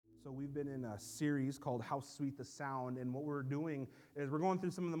So we've been in a series called How Sweet the Sound, and what we're doing is we're going through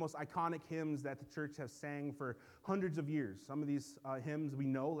some of the most iconic hymns that the church has sang for hundreds of years. Some of these hymns we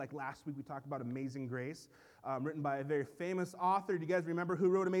know, like last week we talked about Amazing Grace, written by a very famous author. Do you guys remember who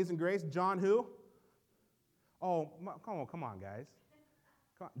wrote Amazing Grace? John who? Oh, come on, guys.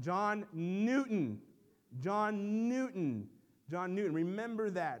 John Newton. John Newton. John Newton. Remember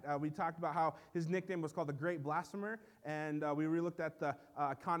that. We talked about how his nickname was called the Great Blasphemer, and we looked at the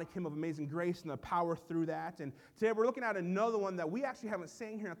iconic hymn of Amazing Grace and the power through that. And today we're looking at another one that we actually haven't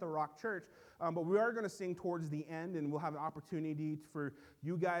sang here at the Rock Church, but we are going to sing towards the end, and we'll have an opportunity for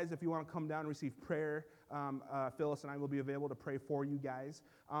you guys, if you want to come down and receive prayer. Phyllis and I will be available to pray for you guys.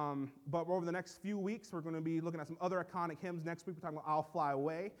 But over the next few weeks, we're going to be looking at some other iconic hymns. Next week, we're talking about I'll Fly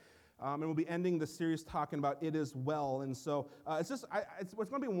Away. And we'll be ending the series talking about It Is Well. And so it's going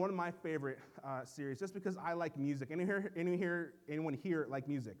to be one of my favorite series, just because I like music. Anyone here like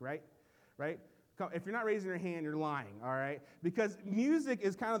music, right? Right? If you're not raising your hand, you're lying, all right? Because music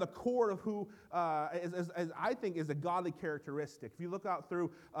is kind of the core of who, as I think, is a godly characteristic. If you look out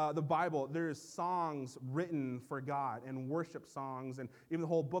through the Bible, there's songs written for God and worship songs, and even the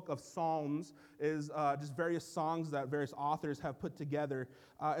whole book of Psalms is just various songs that various authors have put together.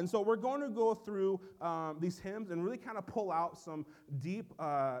 And so we're going to go through these hymns and really kind of pull out some deep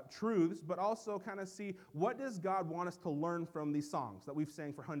truths, but also kind of see what does God want us to learn from these songs that we've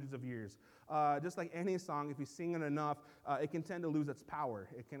sang for hundreds of years. Just like any song, if you sing it enough, it can tend to lose its power.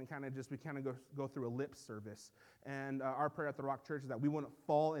 It can we go through a lip service. And our prayer at the Rock Church is that we wouldn't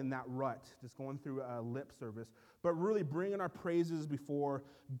fall in that rut, just going through a lip service, but really bringing our praises before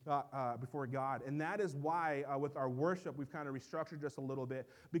God. And that is why with our worship, we've kind of restructured just a little bit,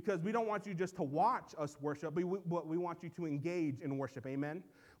 because we don't want you just to watch us worship, but we want you to engage in worship. Amen?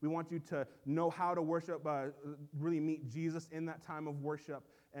 We want you to know how to worship, really meet Jesus in that time of worship,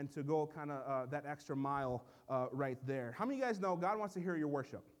 and to go kind of that extra mile right there. How many of you guys know God wants to hear your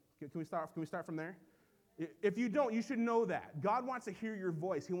worship? Can we start from there? If you don't, you should know that. God wants to hear your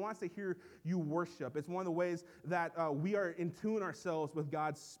voice. He wants to hear you worship. It's one of the ways that we are in tune ourselves with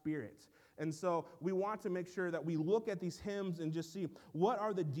God's Spirit. And so we want to make sure that we look at these hymns and just see what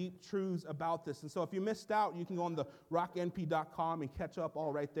are the deep truths about this. And so if you missed out, you can go on the rocknp.com and catch up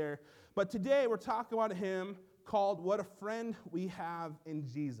all right there. But today we're talking about a hymn called What a Friend We Have in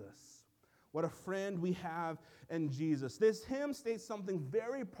Jesus. What a friend we have in Jesus. This hymn states something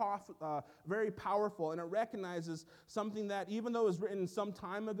very powerful, and it recognizes something that, even though it was written some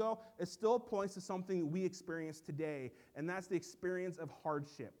time ago, it still points to something we experience today, and that's the experience of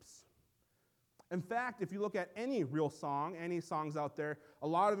hardships. In fact, if you look at any real song, any songs out there, a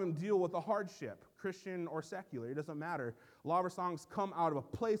lot of them deal with a hardship, Christian or secular, it doesn't matter. A lot of our songs come out of a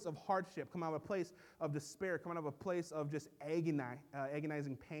place of hardship, come out of a place of despair, come out of a place of just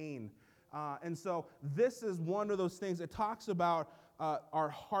agonizing pain. And so this is one of those things that talks about our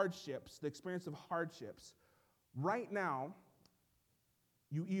hardships, the experience of hardships. Right now,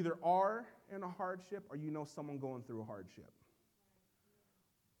 you either are in a hardship or you know someone going through a hardship.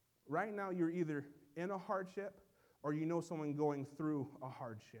 Right now, you're either in a hardship or you know someone going through a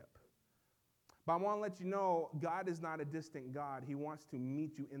hardship. But I want to let you know, God is not a distant God. He wants to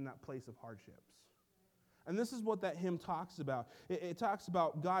meet you in that place of hardships. And this is what that hymn talks about. It talks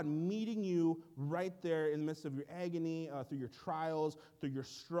about God meeting you right there in the midst of your agony, through your trials, through your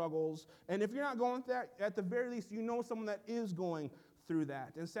struggles. And if you're not going through that, at the very least, you know someone that is going through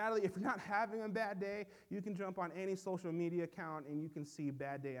that. And sadly, if you're not having a bad day, you can jump on any social media account and you can see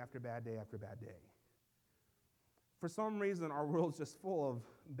bad day after bad day after bad day. For some reason, our world's just full of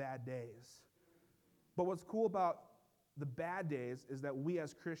bad days. But what's cool about the bad days is that we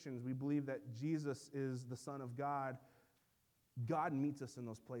as Christians, we believe that Jesus is the Son of God. God meets us in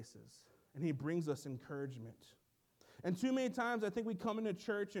those places, and He brings us encouragement. And too many times, I think we come into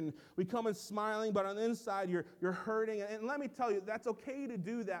church and we come in smiling, but on the inside, you're hurting. And let me tell you, that's okay to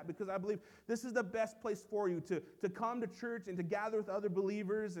do that, because I believe this is the best place for you to come to church and to gather with other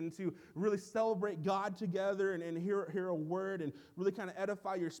believers and to really celebrate God together and hear a word and really kind of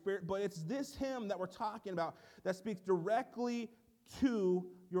edify your spirit. But it's this hymn that we're talking about that speaks directly to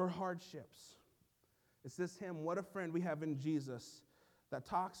your hardships. It's this hymn, What a Friend We Have in Jesus, that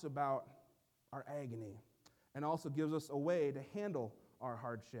talks about our agony and also gives us a way to handle our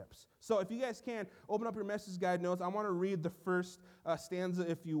hardships. So if you guys can, open up your message guide notes. I want to read the first stanza,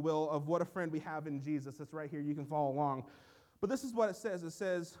 if you will, of What a Friend We Have in Jesus. It's right here. You can follow along. But this is what it says. It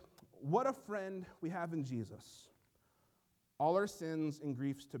says, what a friend we have in Jesus, all our sins and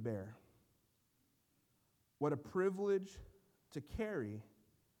griefs to bear. What a privilege to carry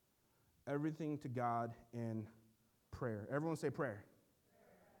everything to God in prayer. Everyone say prayer.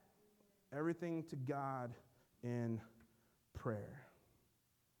 everything to God in prayer.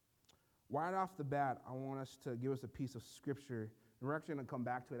 Right off the bat, I want us to give us a piece of scripture, and we're actually going to come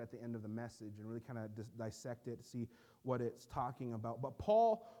back to it at the end of the message and really kind of dissect it, see what it's talking about. But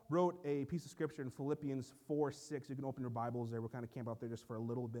Paul wrote a piece of scripture in Philippians 4:6. You can open your Bibles there. We'll kind of camp out there just for a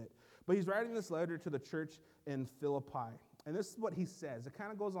little bit. But he's writing this letter to the church in Philippi. And this is what he says. It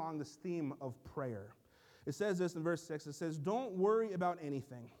kind of goes along this theme of prayer. It says this in verse 6. It says, "Don't worry about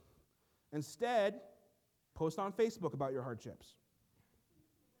anything. Instead, post on Facebook about your hardships."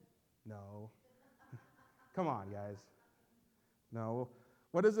 No. Come on, guys. No.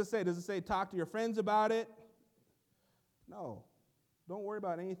 What does it say? Does it say talk to your friends about it? No. Don't worry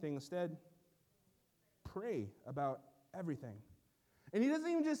about anything. Instead, pray about everything. And he doesn't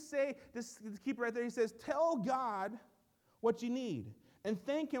even just say, just keep it right there. He says, tell God what you need and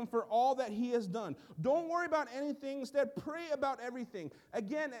thank him for all that he has done. Don't worry about anything. Instead, pray about everything.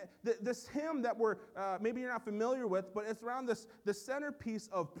 Again, this hymn that we're maybe you're not familiar with, but it's around the centerpiece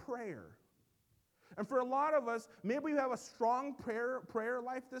of prayer. And for a lot of us, maybe we have a strong prayer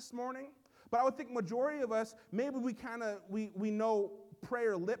life this morning, but I would think majority of us, maybe we know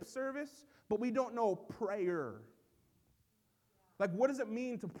prayer lip service, but we don't know prayer. Like, what does it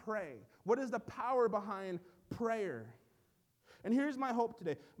mean to pray? What is the power behind prayer? And here's my hope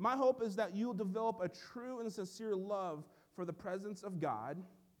today. My hope is that you'll develop a true and sincere love for the presence of God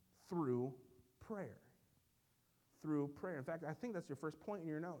through prayer. Through prayer. In fact, I think that's your first point in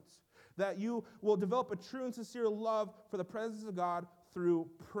your notes. That you will develop a true and sincere love for the presence of God through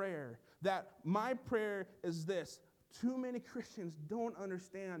prayer. That my prayer is this. Too many Christians don't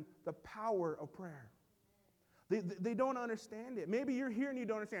understand the power of prayer. They don't understand it. Maybe you're here and you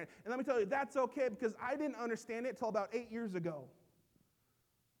don't understand it. And let me tell you, that's okay, because I didn't understand it until about 8 years ago.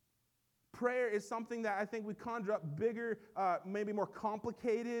 Prayer is something that I think we conjure up bigger, maybe more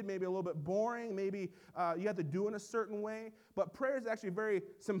complicated, maybe a little bit boring, maybe you have to do it in a certain way. But prayer is actually very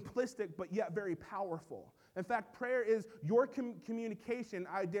simplistic, but yet very powerful. In fact, prayer is your communication,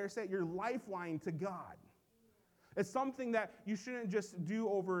 I dare say, your lifeline to God. It's something that you shouldn't just do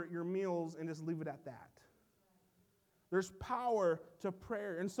over your meals and just leave it at that. There's power to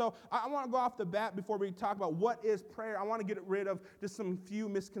prayer. And so I want to go off the bat before we talk about what is prayer. I want to get rid of just some few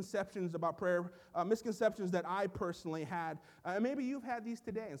misconceptions about prayer, misconceptions that I personally had. And maybe you've had these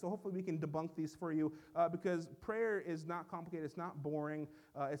today, and so hopefully we can debunk these for you, because prayer is not complicated. It's not boring.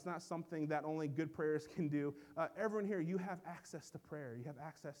 It's not something that only good prayers can do. Everyone here, you have access to prayer. You have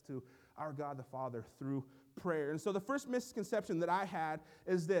access to our God the Father through prayer. And so the first misconception that I had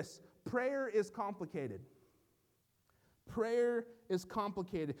is this: prayer is complicated. Prayer is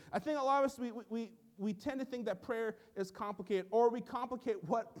complicated. I think a lot of us, we tend to think that prayer is complicated, or we complicate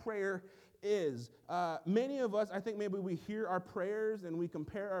what prayer is. Many of us, I think maybe we hear our prayers and we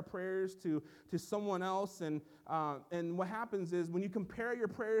compare our prayers to someone else, and what happens is when you compare your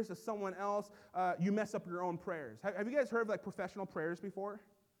prayers to someone else, you mess up your own prayers. Have you guys heard of like professional prayers before?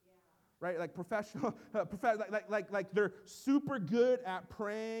 Right, like professional, like they're super good at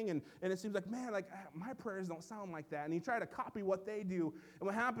praying, and it seems like, man, like my prayers don't sound like that. And you try to copy what they do, and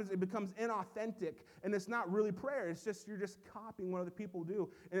what happens, it becomes inauthentic, and it's not really prayer. It's just you're just copying what other people do,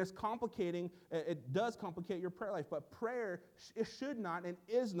 and it's complicating. It does complicate your prayer life, but prayer it should not and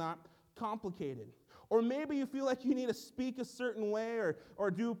is not complicated. Or maybe you feel like you need to speak a certain way or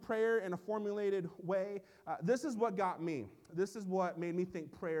do prayer in a formulated way. This is what got me. This is what made me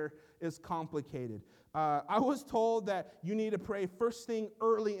think prayer is complicated. I was told that you need to pray first thing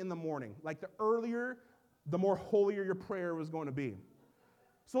early in the morning. Like the earlier, the more holier your prayer was going to be.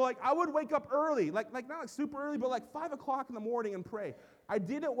 So like I would wake up early, like not like super early, but like 5 o'clock in the morning and pray. I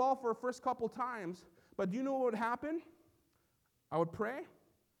did it well for the first couple times, but do you know what would happen? I would pray,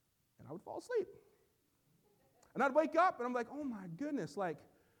 and I would fall asleep. And I'd wake up, and I'm like, oh my goodness, like,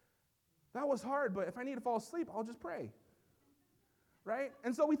 that was hard, but if I need to fall asleep, I'll just pray. Right?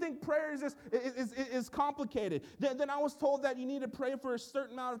 And so we think prayer is complicated. Then I was told that you need to pray for a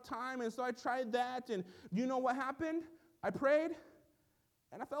certain amount of time, and so I tried that, and you know what happened? I prayed,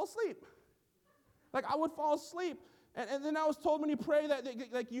 and I fell asleep. Like, I would fall asleep. And then I was told when you pray that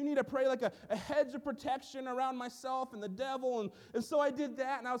like you need to pray like a hedge of protection around myself and the devil. And so I did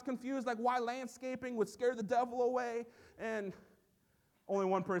that, and I was confused, like why landscaping would scare the devil away. And only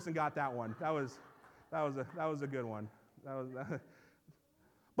one person got that one. That was a good one.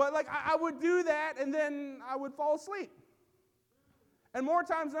 But like I would do that, and then I would fall asleep. And more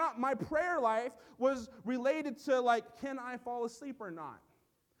times than not, my prayer life was related to like, can I fall asleep or not?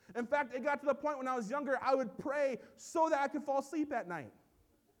 In fact, it got to the point when I was younger, I would pray so that I could fall asleep at night.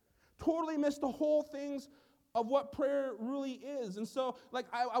 Totally missed the whole things of what prayer really is. And so, like,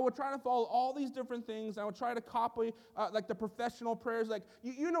 I would try to follow all these different things. I would try to copy, like, the professional prayers. Like,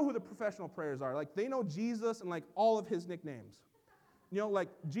 you know who the professional prayers are. Like, they know Jesus and, like, all of his nicknames. You know, like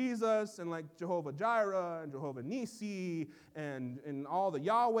Jesus and, like, Jehovah Jireh and Jehovah Nisi and all the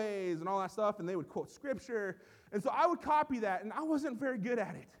Yahwehs and all that stuff. And they would quote scripture. And so I would copy that, and I wasn't very good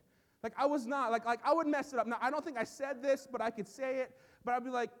at it. Like, I was not. Like I would mess it up. Now, I don't think I said this, but I could say it. But I'd be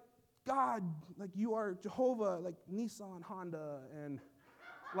like, God, like, you are Jehovah, like Nissan, Honda, and,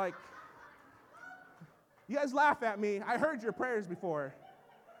 like, you guys laugh at me. I heard your prayers before.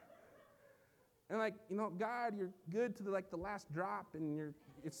 And, like, you know, God, you're good to the last drop, and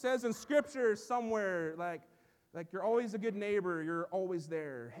it says in Scripture somewhere, like you're always a good neighbor, you're always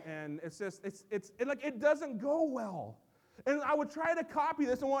there. And it's just, it doesn't go well. And I would try to copy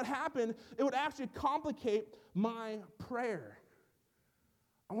this, and what happened, it would actually complicate my prayer.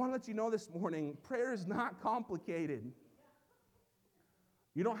 I want to let you know this morning, prayer is not complicated.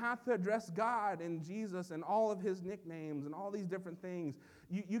 You don't have to address God and Jesus and all of his nicknames and all these different things.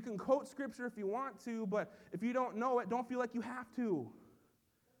 You can quote scripture if you want to, but if you don't know it, don't feel like you have to.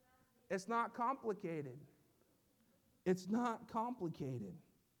 It's not complicated. It's not complicated.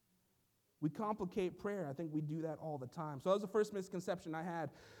 We complicate prayer. I think we do that all the time. So that was the first misconception I had.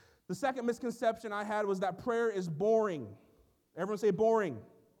 The second misconception I had was that prayer is boring. Everyone say boring.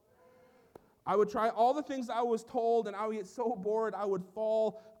 I would try all the things I was told, and I would get so bored, I would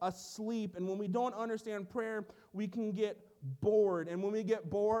fall asleep. And when we don't understand prayer, we can get bored. And when we get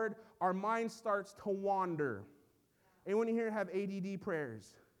bored, our mind starts to wander. Anyone here have ADD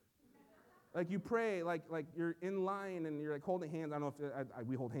prayers? Like, you pray, like you're in line, and you're, like, holding hands. I don't know if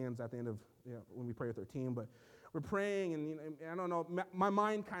we hold hands at the end of, when we pray with our team, but we're praying, and I don't know, my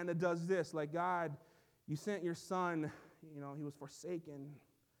mind kind of does this, like, God, you sent your son, he was forsaken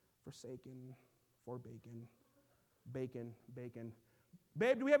for bacon.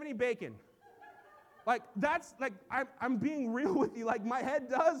 Babe, do we have any bacon? Like, that's, like, I'm being real with you. Like, my head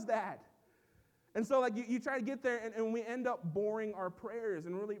does that. And so, like, you try to get there, and we end up boring our prayers.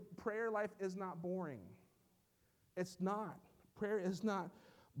 And really, prayer life is not boring. It's not. Prayer is not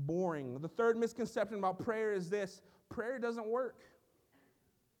boring. The third misconception about prayer is this: prayer doesn't work.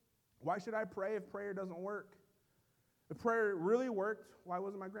 Why should I pray if prayer doesn't work? If prayer really worked, why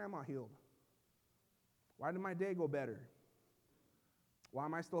wasn't my grandma healed? Why did my day go better? Why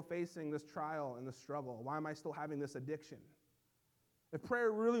am I still facing this trial and this struggle? Why am I still having this addiction? If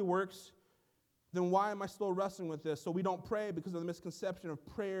prayer really works, then why am I still wrestling with this? So we don't pray because of the misconception of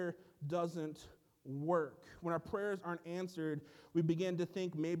prayer doesn't work. When our prayers aren't answered, we begin to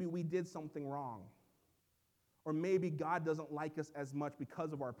think maybe we did something wrong. Or maybe God doesn't like us as much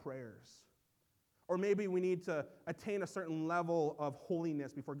because of our prayers. Or maybe we need to attain a certain level of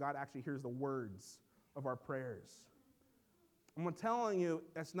holiness before God actually hears the words of our prayers. I'm telling you,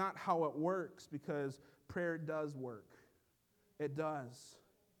 that's not how it works, because prayer does work. It does.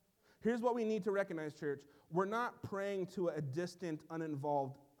 Here's what we need to recognize, church. We're not praying to a distant,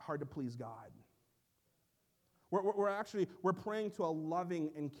 uninvolved, hard-to-please God. We're praying to a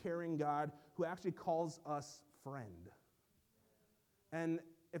loving and caring God who actually calls us friend. And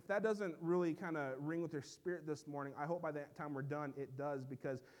if that doesn't really kind of ring with your spirit this morning, I hope by the time we're done, it does,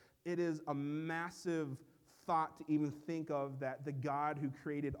 because it is a massive thought to even think of that the God who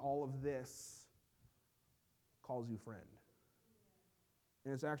created all of this calls you friend.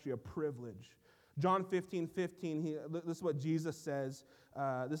 And it's actually a privilege. John 15:15, this is what Jesus says.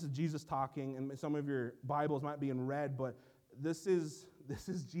 This is Jesus talking, and some of your Bibles might be in red, but this is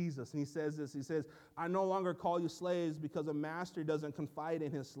Jesus. And he says this. He says, I no longer call you slaves because a master doesn't confide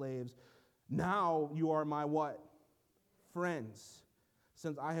in his slaves. Now you are my what? Friends.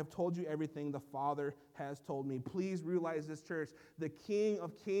 Since I have told you everything the Father has told me. Please realize this, church. The King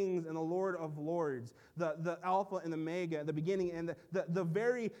of Kings and the Lord of Lords, the Alpha and the Omega, the beginning and the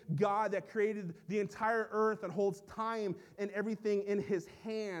very God that created the entire earth and holds time and everything in his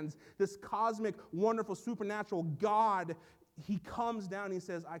hands, this cosmic, wonderful, supernatural God, he comes down and he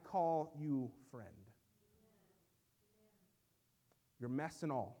says, I call you friend. Your mess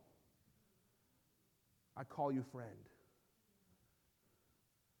and all. I call you friend.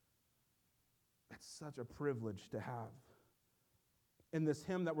 It's such a privilege to have. In this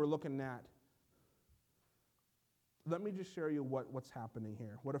hymn that we're looking at, let me just share you what's happening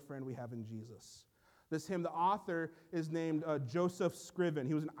here. What a friend we have in Jesus. This hymn, the author is named Joseph Scriven.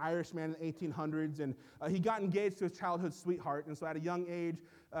 He was an Irish man in the 1800s, and he got engaged to his childhood sweetheart. And so at a young age,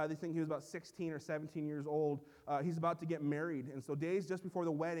 they think he was about 16 or 17 years old, he's about to get married. And so days just before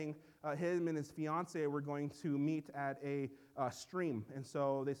the wedding, him and his fiancée were going to meet at a stream. And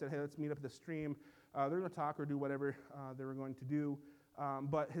so they said, hey, let's meet up at the stream. they're going to talk or do whatever they were going to do.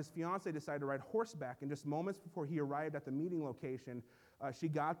 But his fiancée decided to ride horseback, and just moments before he arrived at the meeting location, she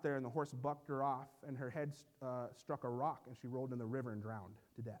got there, and the horse bucked her off, and her head struck a rock, and she rolled in the river and drowned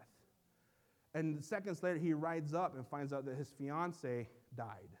to death. And seconds later, he rides up and finds out that his fiancée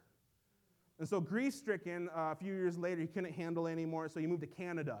died. And so grief-stricken, a few years later, he couldn't handle it anymore, so he moved to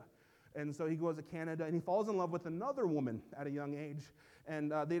Canada. And so he goes to Canada, and he falls in love with another woman at a young age.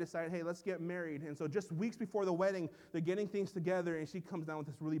 And they decide, hey, let's get married. And so just weeks before the wedding, they're getting things together, and she comes down with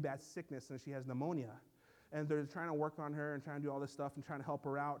this really bad sickness, and she has pneumonia. And they're trying to work on her and trying to do all this stuff and trying to help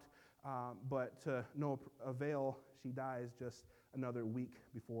her out. But to no avail, she dies just another week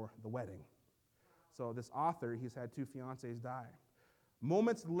before the wedding. So this author, he's had 2 fiancées die.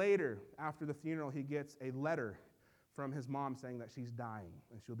 Moments later, after the funeral, he gets a letter from his mom saying that she's dying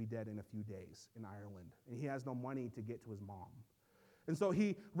and she'll be dead in a few days in Ireland. And he has no money to get to his mom. And so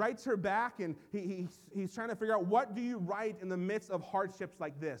he writes her back, and he's trying to figure out, what do you write in the midst of hardships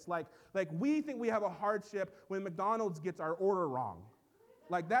like this? Like we think we have a hardship when McDonald's gets our order wrong.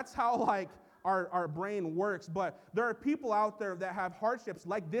 Like that's how our brain works. But there are people out there that have hardships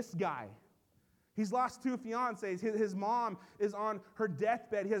like this guy. He's lost 2 fiancées. His mom is on her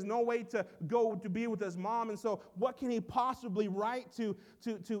deathbed. He has no way to go to be with his mom. And so what can he possibly write to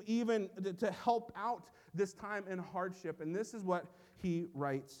help out this time in hardship? And this is what he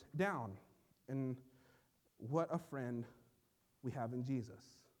writes down. And what a friend we have in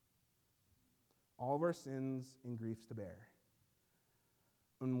Jesus. All of our sins and griefs to bear.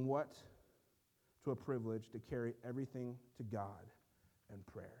 And what to a privilege to carry everything to God in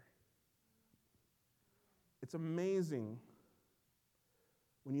prayer. It's amazing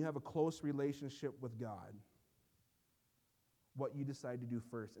when you have a close relationship with God, what you decide to do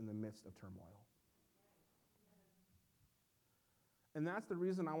first in the midst of turmoil. And that's the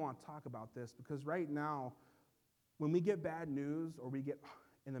reason I want to talk about this, because right now, when we get bad news or we get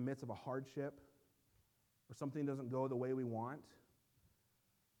in the midst of a hardship or something doesn't go the way we want,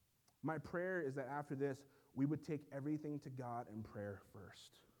 my prayer is that after this, we would take everything to God in prayer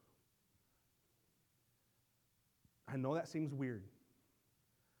first. I know that seems weird.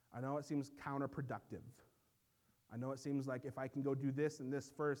 I know it seems counterproductive. I know it seems like if I can go do this and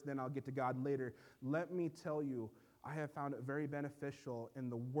this first, then I'll get to God later. Let me tell you, I have found it very beneficial in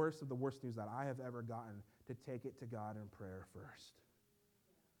the worst of the worst news that I have ever gotten to take it to God in prayer first.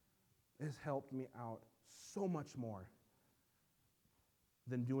 It has helped me out so much more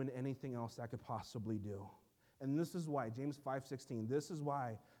than doing anything else I could possibly do. And this is why, James 5:16, this is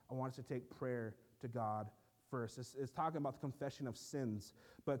why I want us to take prayer to God first. It's talking about the confession of sins,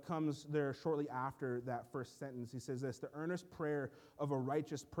 but it comes there shortly after that first sentence. He says this: the earnest prayer of a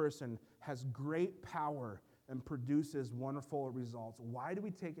righteous person has great power and produces wonderful results. Why do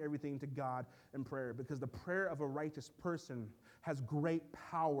we take everything to God in prayer? Because the prayer of a righteous person has great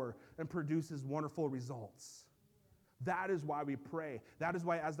power and produces wonderful results. That is why we pray. That is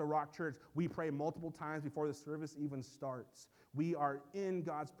why, as the Rock Church, we pray multiple times before the service even starts. We are in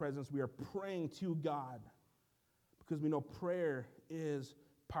God's presence. We are praying to God because we know prayer is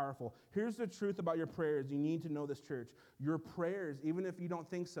powerful. Here's the truth about your prayers. You need to know this, church. Your prayers, even if you don't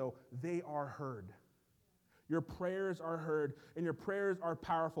think so, they are heard. Your prayers are heard, and your prayers are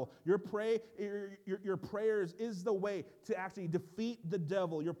powerful. Your prayers is the way to actually defeat the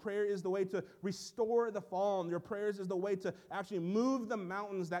devil. Your prayer is the way to restore the fallen. Your prayers is the way to actually move the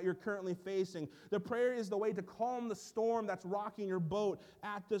mountains that you're currently facing. The prayer is the way to calm the storm that's rocking your boat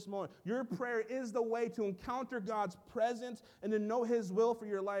at this moment. Your prayer is the way to encounter God's presence and to know His will for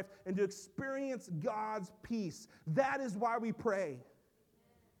your life and to experience God's peace. That is why we pray.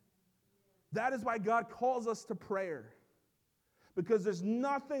 That is why God calls us to prayer. Because there's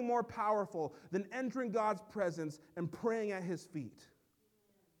nothing more powerful than entering God's presence and praying at His feet.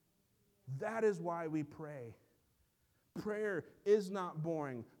 That is why we pray. Prayer is not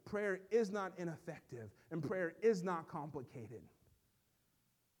boring. Prayer is not ineffective. And prayer is not complicated.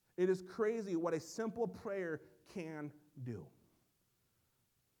 It is crazy what a simple prayer can do.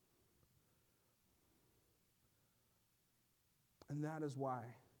 And that is why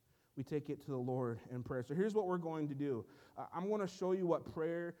we take it to the Lord in prayer. So here's what we're going to do. I'm going to show you what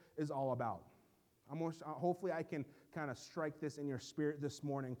prayer is all about. Hopefully I can kind of strike this in your spirit this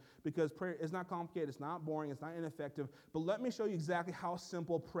morning, because prayer is not complicated, it's not boring, it's not ineffective. But let me show you exactly how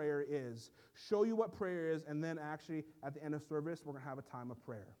simple prayer is. Show you what prayer is, and then actually at the end of service, we're going to have a time of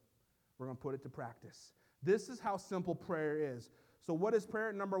prayer. We're going to put it to practice. This is how simple prayer is. So what is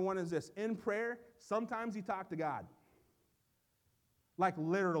prayer? Number one is this. In prayer, sometimes you talk to God. Like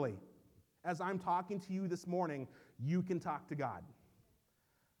literally, as I'm talking to you this morning, you can talk to God.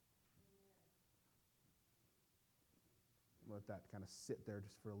 Let that kind of sit there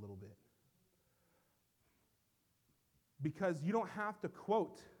just for a little bit. Because you don't have to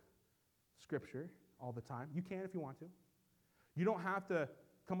quote Scripture all the time. You can if you want to. You don't have to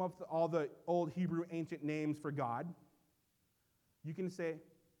come up with all the old Hebrew ancient names for God. You can say,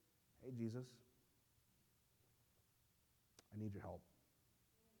 hey, Jesus, I need your help.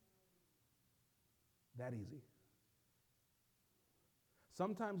 That easy.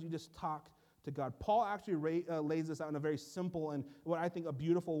 Sometimes you just talk to God. Paul actually lays this out in a very simple and what I think a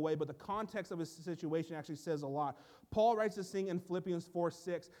beautiful way, but the context of his situation actually says a lot. Paul writes this thing in Philippians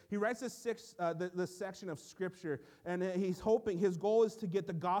 4:6. He writes this section of Scripture, and he's hoping, his goal is to get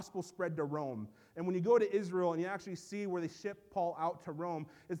the gospel spread to Rome. And when you go to Israel and you actually see where they ship Paul out to Rome,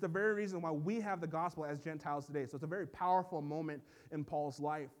 it's the very reason why we have the gospel as Gentiles today. So it's a very powerful moment in Paul's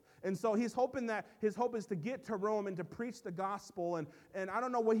life. And so he's hoping that his hope is to get to Rome and to preach the gospel. And I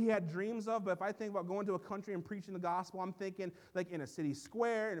don't know what he had dreams of, but if I think about going to a country and preaching the gospel, I'm thinking like in a city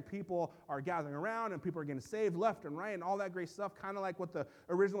square and people are gathering around and people are getting saved left and right and all that great stuff, kind of like what the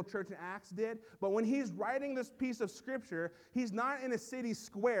original church in Acts did. But when he's writing this piece of Scripture, he's not in a city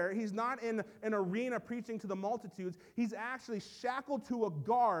square. He's not in an arena preaching to the multitudes. He's actually shackled to a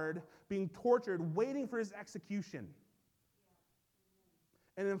guard, being tortured, waiting for his execution.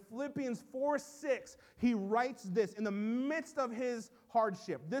 And in Philippians 4:6, he writes this in the midst of his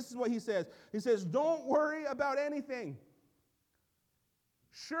hardship. This is what he says. He says, don't worry about anything.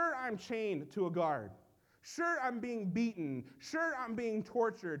 Sure, I'm chained to a guard. Sure, I'm being beaten. Sure, I'm being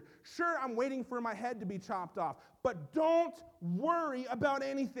tortured. Sure, I'm waiting for my head to be chopped off. But don't worry about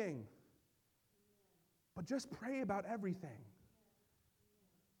anything. But just pray about everything.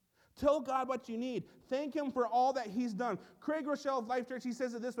 Tell God what you need. Thank Him for all that He's done. Craig Rochelle of Life Church, he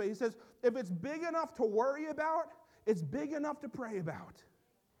says it this way. He says, if it's big enough to worry about, it's big enough to pray about.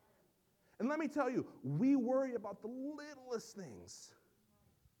 And let me tell you, we worry about the littlest things.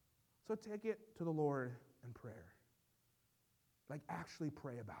 So take it to the Lord in prayer. Like actually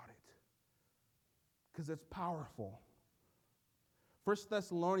pray about it. Because it's powerful. 1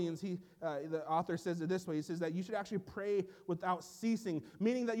 Thessalonians, the author says it this way. He says that you should actually pray without ceasing,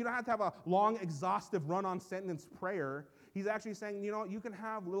 meaning that you don't have to have a long, exhaustive, run-on sentence prayer. He's actually saying, you can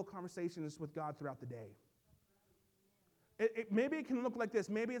have little conversations with God throughout the day. Maybe it can look like this.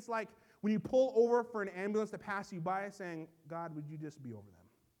 Maybe it's like when you pull over for an ambulance to pass you by saying, God, would you just be over them?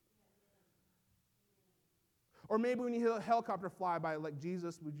 Or maybe when you hear a helicopter fly by, like,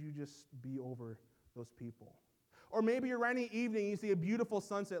 Jesus, would you just be over those people? Or maybe you're rainy evening, you see a beautiful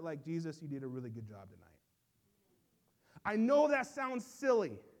sunset, like, Jesus, you did a really good job tonight. I know that sounds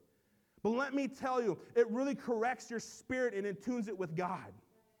silly, but let me tell you, it really corrects your spirit and it tunes it with God.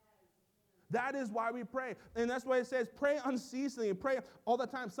 That is why we pray. And that's why it says, pray unceasingly, pray all the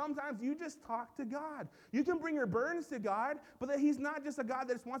time. Sometimes you just talk to God. You can bring your burdens to God, but that He's not just a God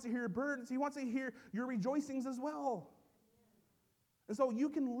that just wants to hear your burdens. He wants to hear your rejoicings as well. And so you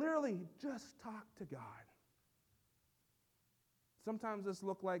can literally just talk to God. Sometimes this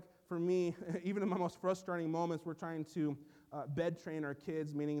look like, for me, even in my most frustrating moments, we're trying to bed train our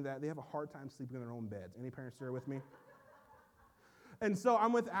kids, meaning that they have a hard time sleeping in their own beds. Any parents here with me? And so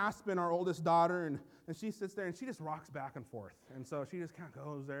I'm with Aspen, our oldest daughter, and she sits there and she just rocks back and forth. And so she just kind of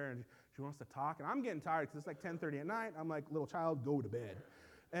goes there and she wants to talk. And I'm getting tired because it's like 10:30 at night. I'm like, little child, go to bed.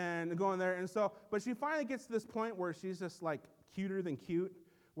 And going there. And so, but she finally gets to this point where she's just like cuter than cute,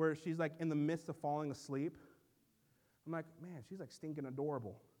 where she's like in the midst of falling asleep. I'm like, man, she's like stinking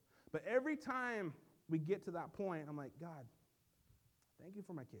adorable. But every time we get to that point, I'm like, God, thank you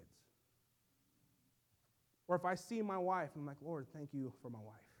for my kids. Or if I see my wife, I'm like, Lord, thank you for my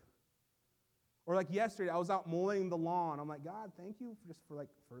wife. Or like yesterday, I was out mowing the lawn. I'm like, God, thank you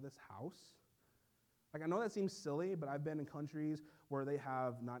for this house. Like, I know that seems silly, but I've been in countries where they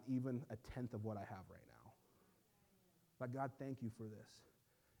have not even a tenth of what I have right now. Like, God, thank you for this.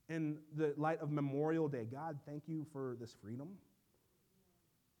 In the light of Memorial Day, God, thank you for this freedom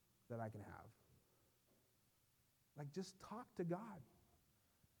that I can have. Like, just talk to God.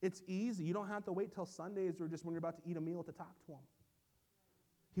 It's easy. You don't have to wait till Sundays or just when you're about to eat a meal to talk to Him.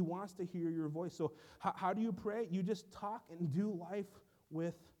 He wants to hear your voice. So how do you pray? You just talk and do life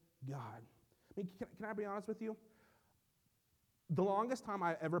with God. I mean, can I be honest with you? The longest time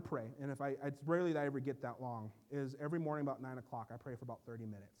I ever pray, and it's rarely that I ever get that long, is every morning about 9 o'clock. I pray for about 30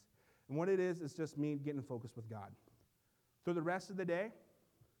 minutes. And what it is just me getting focused with God. Through the rest of the day,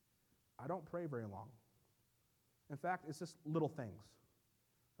 I don't pray very long. In fact, it's just little things.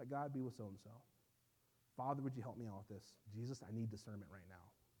 Like, God, be with so-and-so. Father, would you help me out with this? Jesus, I need discernment right now.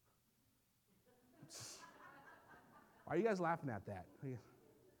 Why are you guys laughing at that?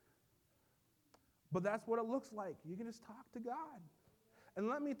 But that's what it looks like. You can just talk to God. And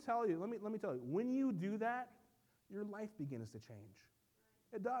let me tell you, when you do that, your life begins to change.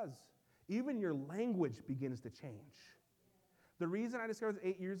 It does. Even your language begins to change. The reason I discovered this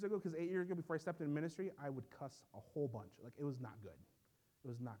 8 years ago, because 8 years ago before I stepped into ministry, I would cuss a whole bunch. Like, it was not good. It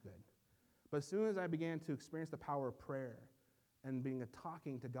was not good. But as soon as I began to experience the power of prayer and being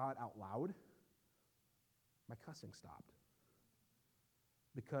talking to God out loud, my cussing stopped.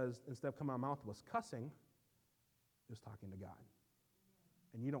 Because instead of coming out of my mouth was cussing, it was talking to God.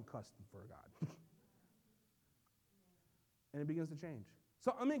 And you don't cuss for God. And it begins to change.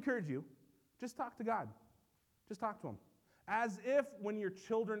 So let me encourage you, just talk to God. Just talk to him. As if when your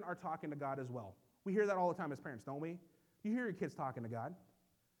children are talking to God as well. We hear that all the time as parents, don't we? You hear your kids talking to God.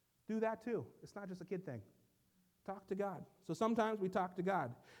 Do that too. It's not just a kid thing. Talk to God. So sometimes we talk to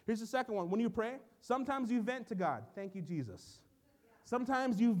God. Here's the second one. When you pray, sometimes you vent to God. Thank you, Jesus.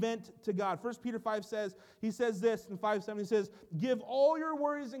 Sometimes you vent to God. 1 Peter 5 says, he says this in 5:7, he says, give all your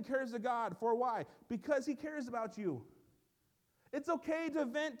worries and cares to God. For why? Because he cares about you. It's okay to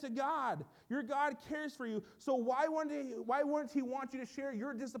vent to God. Your God cares for you. So why wouldn't he want you to share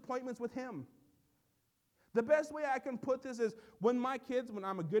your disappointments with him? The best way I can put this is when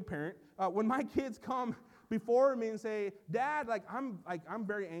I'm a good parent, when my kids come before me and say, Dad, I'm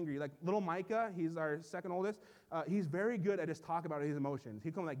very angry. Like little Micah, he's our second oldest, he's very good at just talking about his emotions.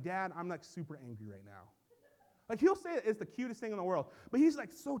 He'll come like, Dad, I'm like super angry right now. Like he'll say it's the cutest thing in the world, but he's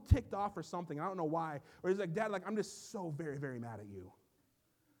like so ticked off or something. I don't know why. Or he's like, Dad, I'm just so very, very mad at you.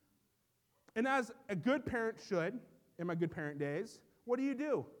 And as a good parent should, in my good parent days, what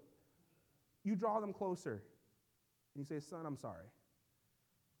do? You draw them closer. And you say, son, I'm sorry.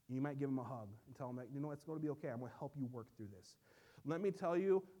 And you might give them a hug and tell them that, it's going to be okay. I'm going to help you work through this. Let me tell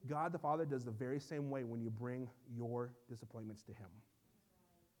you, God the Father does the very same way when you bring your disappointments to him.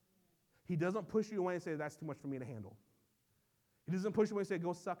 He doesn't push you away and say, that's too much for me to handle. He doesn't push you away and say,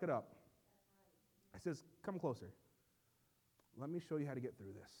 go suck it up. He says, come closer. Let me show you how to get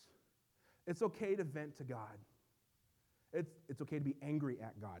through this. It's okay to vent to God. It's okay to be angry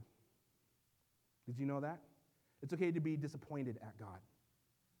at God. Did you know that? It's okay to be disappointed at God.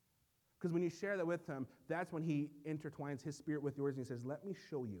 Because when you share that with him, that's when he intertwines his spirit with yours and he says, let me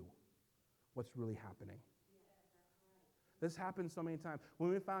show you what's really happening. This happens so many times. When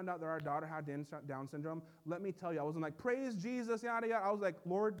we found out that our daughter had Down syndrome, let me tell you, I wasn't like, praise Jesus, yada, yada. I was like,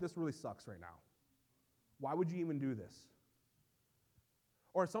 Lord, this really sucks right now. Why would you even do this?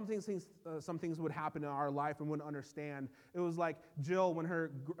 Or some things would happen in our life and wouldn't understand. It was like Jill when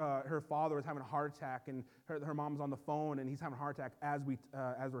her father was having a heart attack and her mom's on the phone and he's having a heart attack as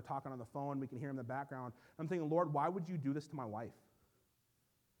we're talking on the phone. We can hear him in the background. I'm thinking, Lord, why would you do this to my wife?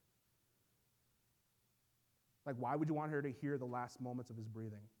 Like, why would you want her to hear the last moments of his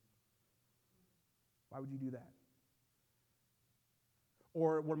breathing? Why would you do that?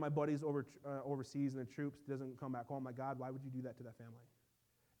 Or when my buddy's overseas and the troops doesn't come back home, like, God, why would you do that to that family?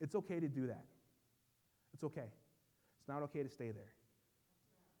 It's okay to do that. It's okay. It's not okay to stay there.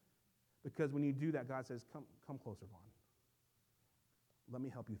 Because when you do that, God says, come closer, Vaughn. Let me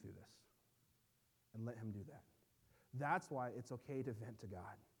help you through this. And let him do that. That's why it's okay to vent to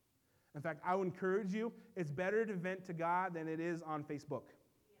God. In fact, I would encourage you, it's better to vent to God than it is on Facebook.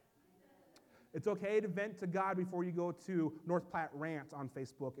 It's okay to vent to God before you go to North Platte Rants on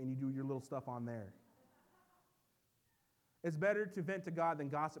Facebook and you do your little stuff on there. It's better to vent to God than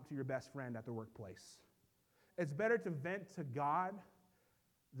gossip to your best friend at the workplace. It's better to vent to God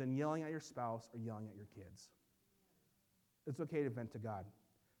than yelling at your spouse or yelling at your kids. It's okay to vent to God.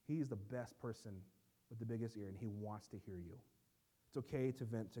 He's the best person with the biggest ear, and he wants to hear you. It's okay to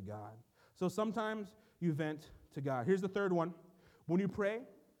vent to God. So sometimes you vent to God. Here's the third one. When you pray,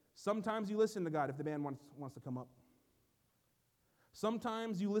 sometimes you listen to God if the band wants to come up.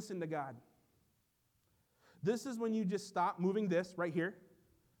 Sometimes you listen to God. This is when you just stop moving this right here.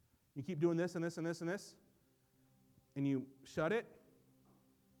 You keep doing this and this and this and this. And you shut it.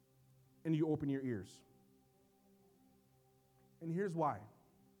 And you open your ears. And here's why.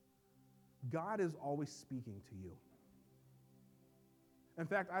 God is always speaking to you. In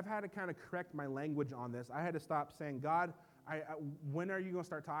fact, I've had to kind of correct my language on this. I had to stop saying, God, when are you going to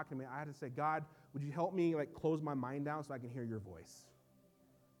start talking to me? I had to say, God, would you help me close my mind down so I can hear your voice?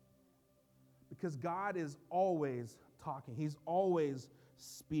 Because God is always talking. He's always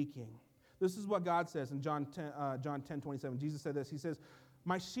speaking. This is what God says in John 10:27. Jesus said this. He says,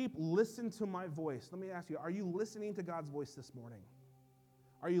 my sheep listen to my voice. Let me ask you, are you listening to God's voice this morning?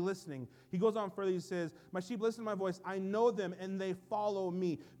 Are you listening? He goes on further. He says, my sheep listen to my voice. I know them and they follow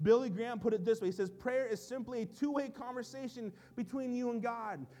me. Billy Graham put it this way. He says, prayer is simply a two-way conversation between you and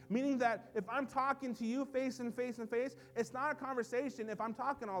God. Meaning that if I'm talking to you face and face and face, it's not a conversation if I'm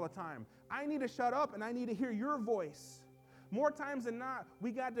talking all the time. I need to shut up and I need to hear your voice. More times than not,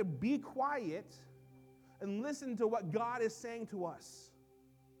 we got to be quiet and listen to what God is saying to us.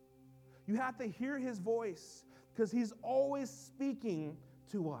 You have to hear his voice because he's always speaking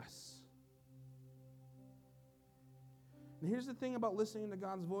to us. And here's the thing about listening to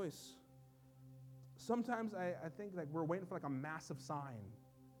God's voice. Sometimes I think like we're waiting for like a massive sign.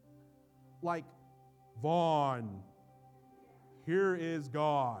 Like, Vaughn, here is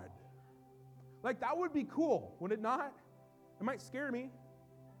God. Like that would be cool, would it not? It might scare me.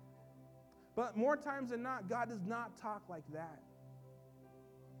 But more times than not, God does not talk like that.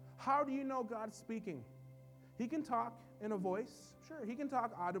 How do you know God's speaking? He can talk in a voice. Sure, he can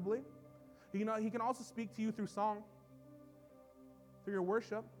talk audibly. He can also speak to you through song, through your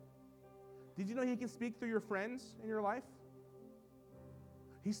worship. Did you know he can speak through your friends in your life?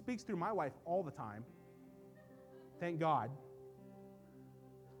 He speaks through my wife all the time. Thank God.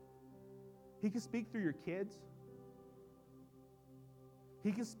 He can speak through your kids.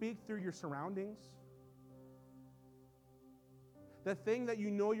 He can speak through your surroundings. The thing that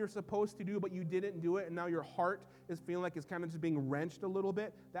you know you're supposed to do, but you didn't do it, and now your heart is feeling like it's kind of just being wrenched a little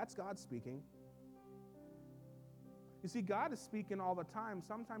bit, that's God speaking. You see, God is speaking all the time.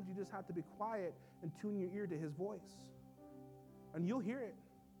 Sometimes you just have to be quiet and tune your ear to his voice. And you'll hear it.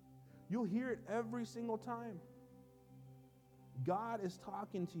 You'll hear it every single time. God is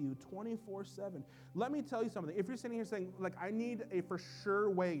talking to you 24/7. Let me tell you something. If you're sitting here saying, like, I need a for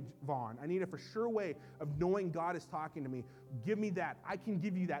sure way, Vaughn, I need a for sure way of knowing God is talking to me, give me that. I can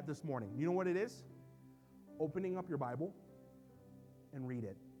give you that this morning. You know what it is? Opening up your Bible and read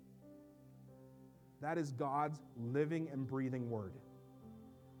it. That is God's living and breathing word.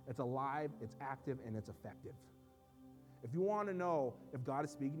 It's alive, it's active, and it's effective. If you want to know if God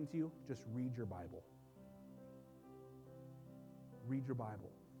is speaking to you, just read your Bible. Read your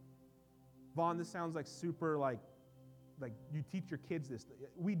Bible. Vaughn, this sounds like super like you teach your kids this.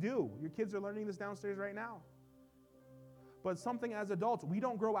 We do. Your kids are learning this downstairs right now. But something as adults we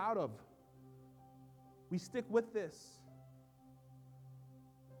don't grow out of. We stick with this.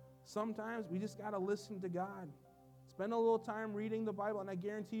 Sometimes we just got to listen to God. Spend a little time reading the Bible, and I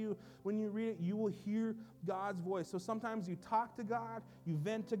guarantee you, when you read it, you will hear God's voice. So sometimes you talk to God, you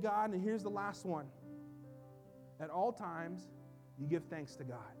vent to God, and here's the last one. At all times, you give thanks to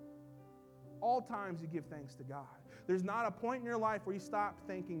God. All times you give thanks to God. There's not a point in your life where you stop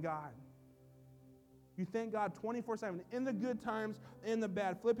thanking God. You thank God 24/7, in the good times, in the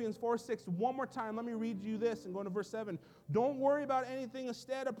bad. Philippians 4:6, one more time. Let me read you this and go into verse 7. Don't worry about anything.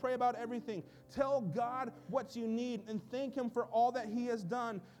 Instead, pray about everything. Tell God what you need and thank him for all that he has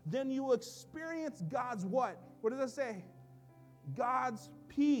done. Then you will experience God's what? What does it say? God's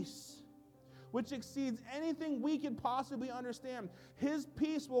peace, which exceeds anything we could possibly understand. His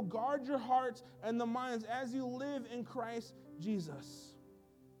peace will guard your hearts and the minds as you live in Christ Jesus.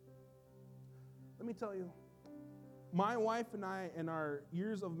 Let me tell you, my wife and I, in our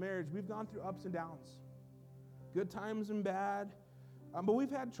years of marriage, we've gone through ups and downs, good times and bad. But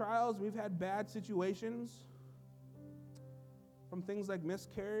we've had trials, we've had bad situations, from things like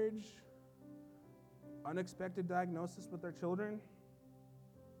miscarriage, unexpected diagnosis with our children,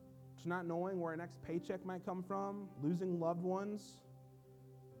 to not knowing where our next paycheck might come from, losing loved ones,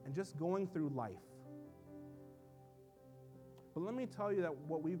 and just going through life. But let me tell you that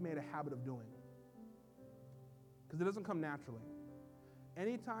what we've made a habit of doing, because it doesn't come naturally.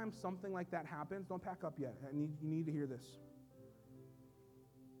 Anytime something like that happens, don't pack up yet. You need to hear this.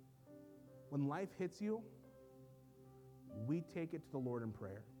 When life hits you, we take it to the Lord in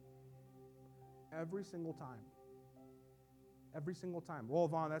prayer. Every single time. Every single time. Well,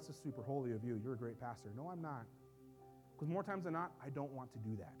 Vaughn, that's just super holy of you. You're a great pastor. No, I'm not. Because more times than not, I don't want to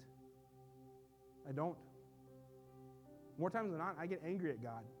do that. I don't. More times than not, I get angry at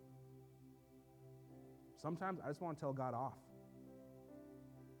God. Sometimes I just want to tell God off.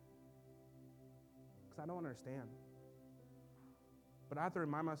 Because I don't understand. But I have to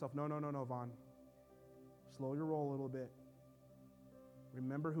remind myself, no, Vaughn. Slow your roll a little bit.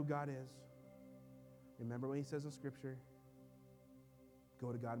 Remember who God is. Remember what he says in Scripture.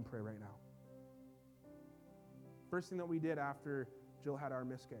 Go to God and pray right now. First thing that we did after Jill had our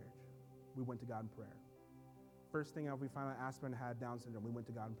miscarriage, we went to God in prayer. First thing that we found out Aspen had Down syndrome, we went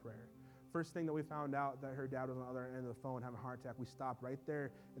to God in prayer. First thing that we found out that her dad was on the other end of the phone having a heart attack, we stopped right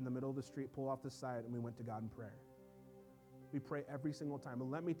there in the middle of the street, pulled off the side, and we went to God in prayer. we pray every single time. But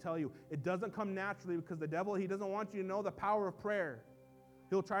let me tell you, it doesn't come naturally because the devil, he doesn't want you to know the power of prayer.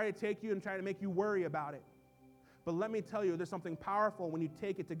 He'll try to take you and try to make you worry about it. But let me tell you, there's something powerful when you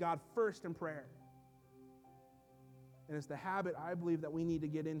take it to God first in prayer. And it's the habit I believe that we need to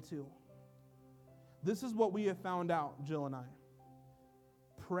get into. This is what we have found out, Jill and I.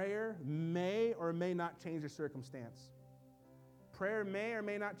 Prayer may or may not change your circumstance. Prayer may or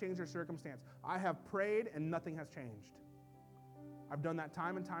may not change your circumstance. I have prayed and nothing has changed. I've done that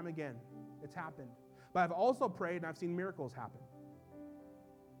time and time again. It's happened. But I've also prayed and I've seen miracles happen.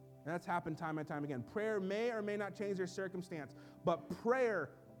 And that's happened time and time again. Prayer may or may not change your circumstance, but prayer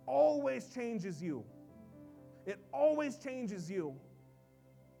always changes you. It always changes you.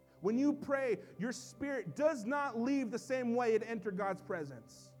 When you pray, your spirit does not leave the same way it entered God's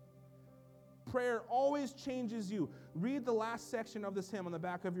presence. Prayer always changes you. Read the last section of this hymn on the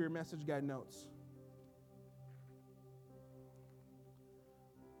back of your message guide notes.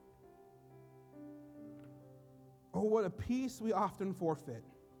 Oh, what a peace we often forfeit.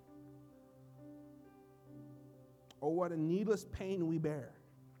 Oh, what a needless pain we bear.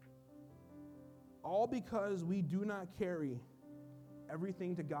 All because we do not carry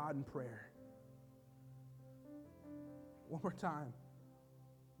everything to God in prayer. One more time.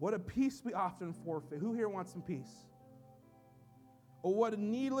 What a peace we often forfeit. Who here wants some peace? Oh, what a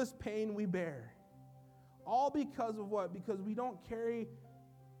needless pain we bear. All because of what? Because we don't carry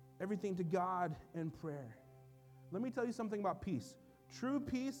everything to God in prayer. Let me tell you something about peace. True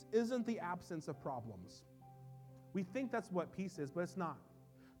peace isn't the absence of problems. We think that's what peace is, but it's not.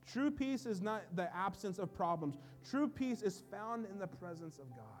 True peace is not the absence of problems. True peace is found in the presence of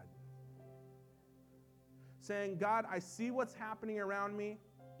God. Saying, God, I see what's happening around me,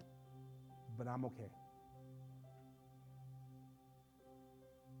 but I'm okay.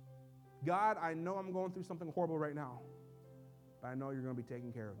 God, I know I'm going through something horrible right now, but I know you're going to be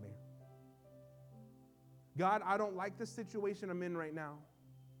taking care of me. God, I don't like the situation I'm in right now,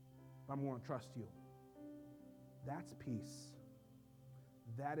 but I'm going to trust you. That's peace.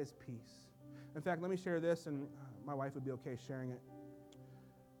 That is peace. In fact, let me share this, and my wife would be okay sharing it.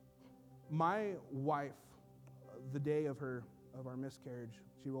 My wife, the day of our miscarriage,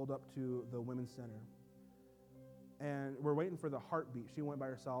 she rolled up to the women's center, and we're waiting for the heartbeat. She went by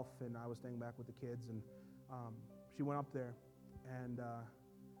herself, and I was staying back with the kids, and she went up there, and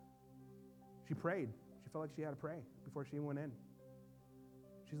she prayed. She felt like she had to pray before she went in.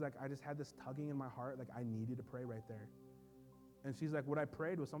 She's like, I just had this tugging in my heart, like I needed to pray right there. And she's like, what I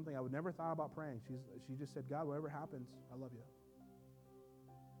prayed was something I would never thought about praying. She just said, God, whatever happens, I love you.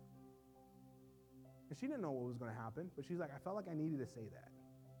 And she didn't know what was going to happen, but she's like, I felt like I needed to say that.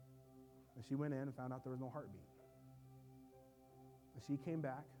 And she went in and found out there was no heartbeat. And she came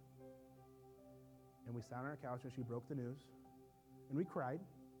back, and we sat on our couch, and she broke the news. And we cried.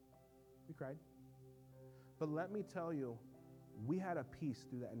 We cried. But let me tell you, we had a peace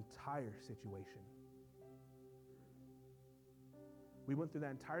through that entire situation. We went through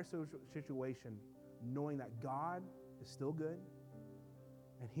that entire situation knowing that God is still good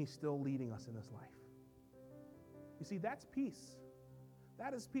and he's still leading us in this life. You see, that's peace.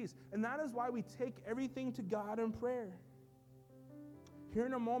 That is peace. And that is why we take everything to God in prayer. Here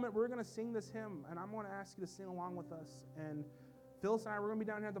in a moment, we're going to sing this hymn, and I'm going to ask you to sing along with us. And Phyllis and I, we're going to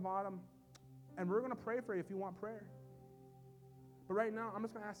be down here at the bottom, and we're going to pray for you if you want prayer. But right now, I'm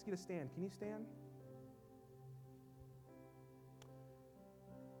just going to ask you to stand. Can you stand?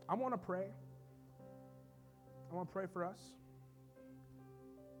 I want to pray. I want to pray for us.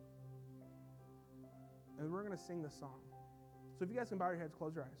 And we're going to sing this song. So if you guys can bow your heads,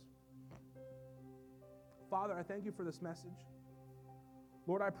 close your eyes. Father, I thank you for this message.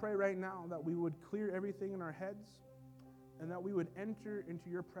 Lord, I pray right now that we would clear everything in our heads and that we would enter into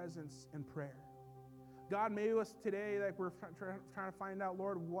your presence in prayer. God, maybe us today, like we're trying to find out,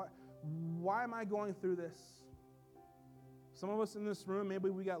 Lord, why am I going through this? Some of us in this room, maybe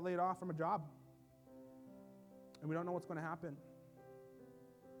we got laid off from a job and we don't know what's going to happen.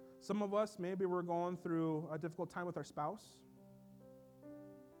 Some of us, maybe we're going through a difficult time with our spouse.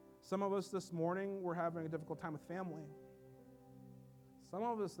 Some of us this morning, we're having a difficult time with family. Some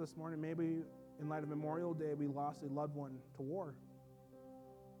of us this morning, maybe in light of Memorial Day, we lost a loved one to war.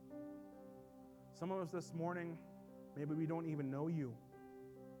 Some of us this morning, maybe we don't even know you.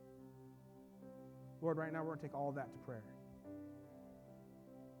 Lord, right now we're going to take all of that to prayer.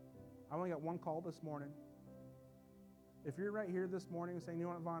 I only got one call this morning. If you're right here this morning saying, you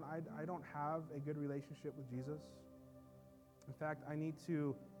know what, Vaughn, I don't have a good relationship with Jesus. In fact, I need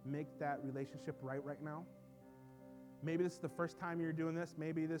to make that relationship right now. Maybe this is the first time you're doing this.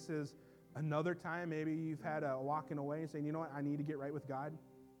 Maybe this is Another time, maybe you've had a walking away and saying, you know what, I need to get right with God.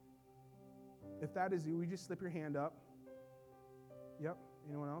 If that is you, we just slip your hand up. Yep.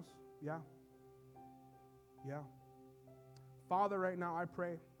 Anyone else? Yeah. Yeah. Father, right now I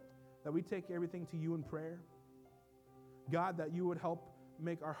pray that we take everything to you in prayer. God, that you would help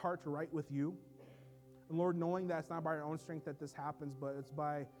make our hearts right with you. And Lord, knowing that it's not by our own strength that this happens, but it's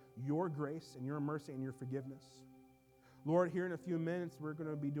by your grace and your mercy and your forgiveness. Lord, here in a few minutes, we're going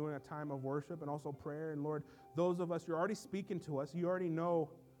to be doing a time of worship and also prayer. And Lord, those of us, you're already speaking to us. You already know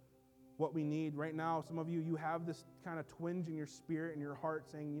what we need. Right now, some of you, you have this kind of twinge in your spirit and your heart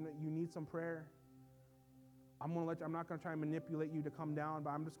saying, you know, you need some prayer. I'm not going to try and manipulate you to come down, but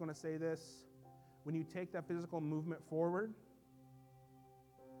I'm just going to say this. When you take that physical movement forward,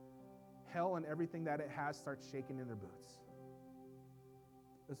 hell and everything that it has starts shaking in their boots.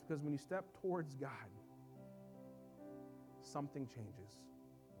 It's because when you step towards God, something changes.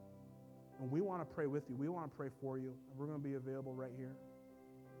 And we want to pray with you. We want to pray for you. We're going to be available right here.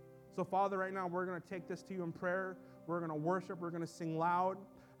 So, Father, right now, we're going to take this to you in prayer. We're going to worship. We're going to sing loud.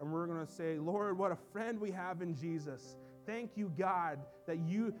 And we're going to say, Lord, what a friend we have in Jesus. Thank you, God, that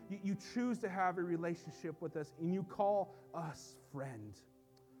you choose to have a relationship with us and you call us friend.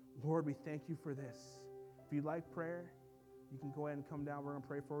 Lord, we thank you for this. If you'd like prayer, you can go ahead and come down. We're going to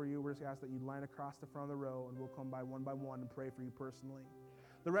pray for you. We're just going to ask that you line across the front of the row, and we'll come by one and pray for you personally.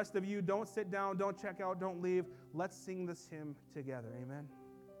 The rest of you, don't sit down, don't check out, don't leave. Let's sing this hymn together. Amen.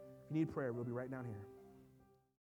 If you need prayer, we'll be right down here.